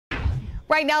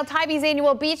Right now, Tybee's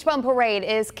annual Beach Bum Parade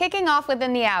is kicking off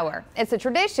within the hour. It's a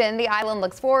tradition the island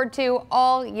looks forward to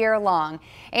all year long.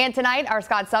 And tonight, our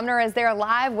Scott Sumner is there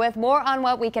live with more on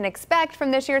what we can expect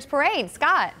from this year's parade.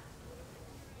 Scott.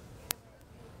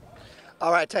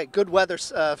 All right, Tate, good weather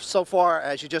so far,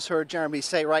 as you just heard Jeremy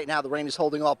say. Right now, the rain is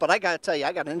holding off. But I got to tell you,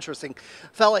 I got an interesting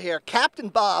fella here, Captain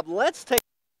Bob. Let's take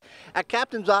at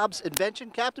Captain Bob's invention.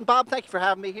 Captain Bob, thank you for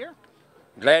having me here.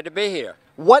 Glad to be here.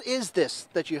 What is this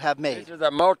that you have made? This is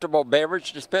a multiple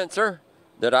beverage dispenser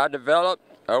that I developed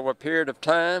over a period of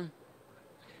time.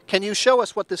 Can you show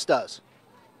us what this does?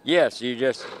 Yes, you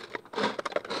just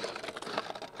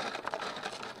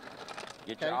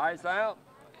get your ice out,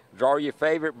 draw your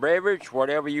favorite beverage,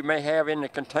 whatever you may have in the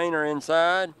container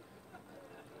inside.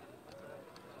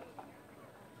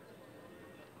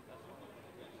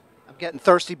 I'm getting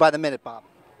thirsty by the minute, Bob.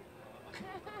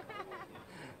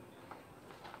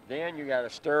 Then you got a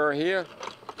stir here.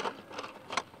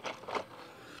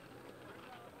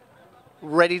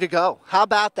 Ready to go. How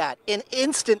about that? An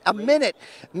instant, a minute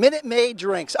Maid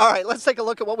drinks. All right, let's take a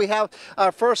look at what we have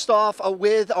first off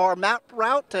with our map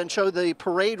route and show the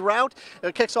parade route.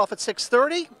 It kicks off at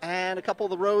 6:30, and a couple of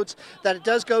the roads that it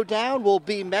does go down will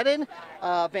be Medin,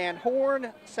 Van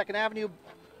Horn, 2nd Avenue,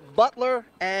 Butler,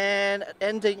 and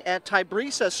ending at Tybee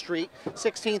Street,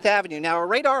 16th Avenue. Now, our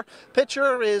radar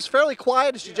picture is fairly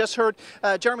quiet, as you just heard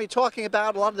Jeremy talking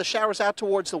about. A lot of the showers out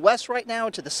towards the west right now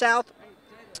and to the south.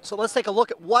 So let's take a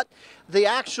look at what the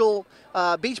actual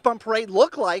Beach Bum Parade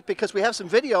looked like, because we have some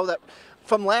video that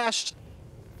from last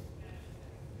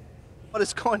what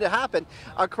is going to happen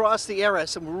across the area.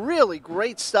 Some really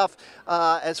great stuff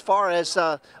as far as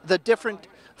the different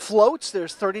floats.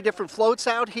 There's 30 different floats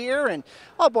out here, and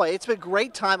oh boy, it's been a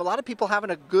great time. A lot of people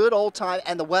having a good old time,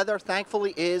 and the weather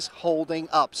thankfully is holding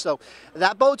up. So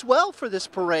that bodes well for this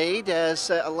parade,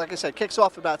 as like I said, kicks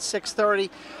off about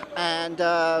 6:30, and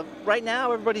right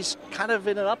now everybody's kind of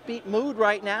in an upbeat mood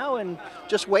right now and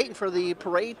just waiting for the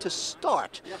parade to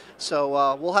start.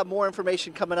 So we'll have more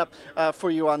information coming up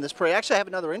for you on this parade. Actually, I have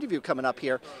another interview coming up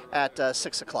here at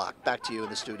 6 o'clock. Back to you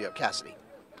in the studio, Cassidy.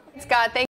 Scott, thank you.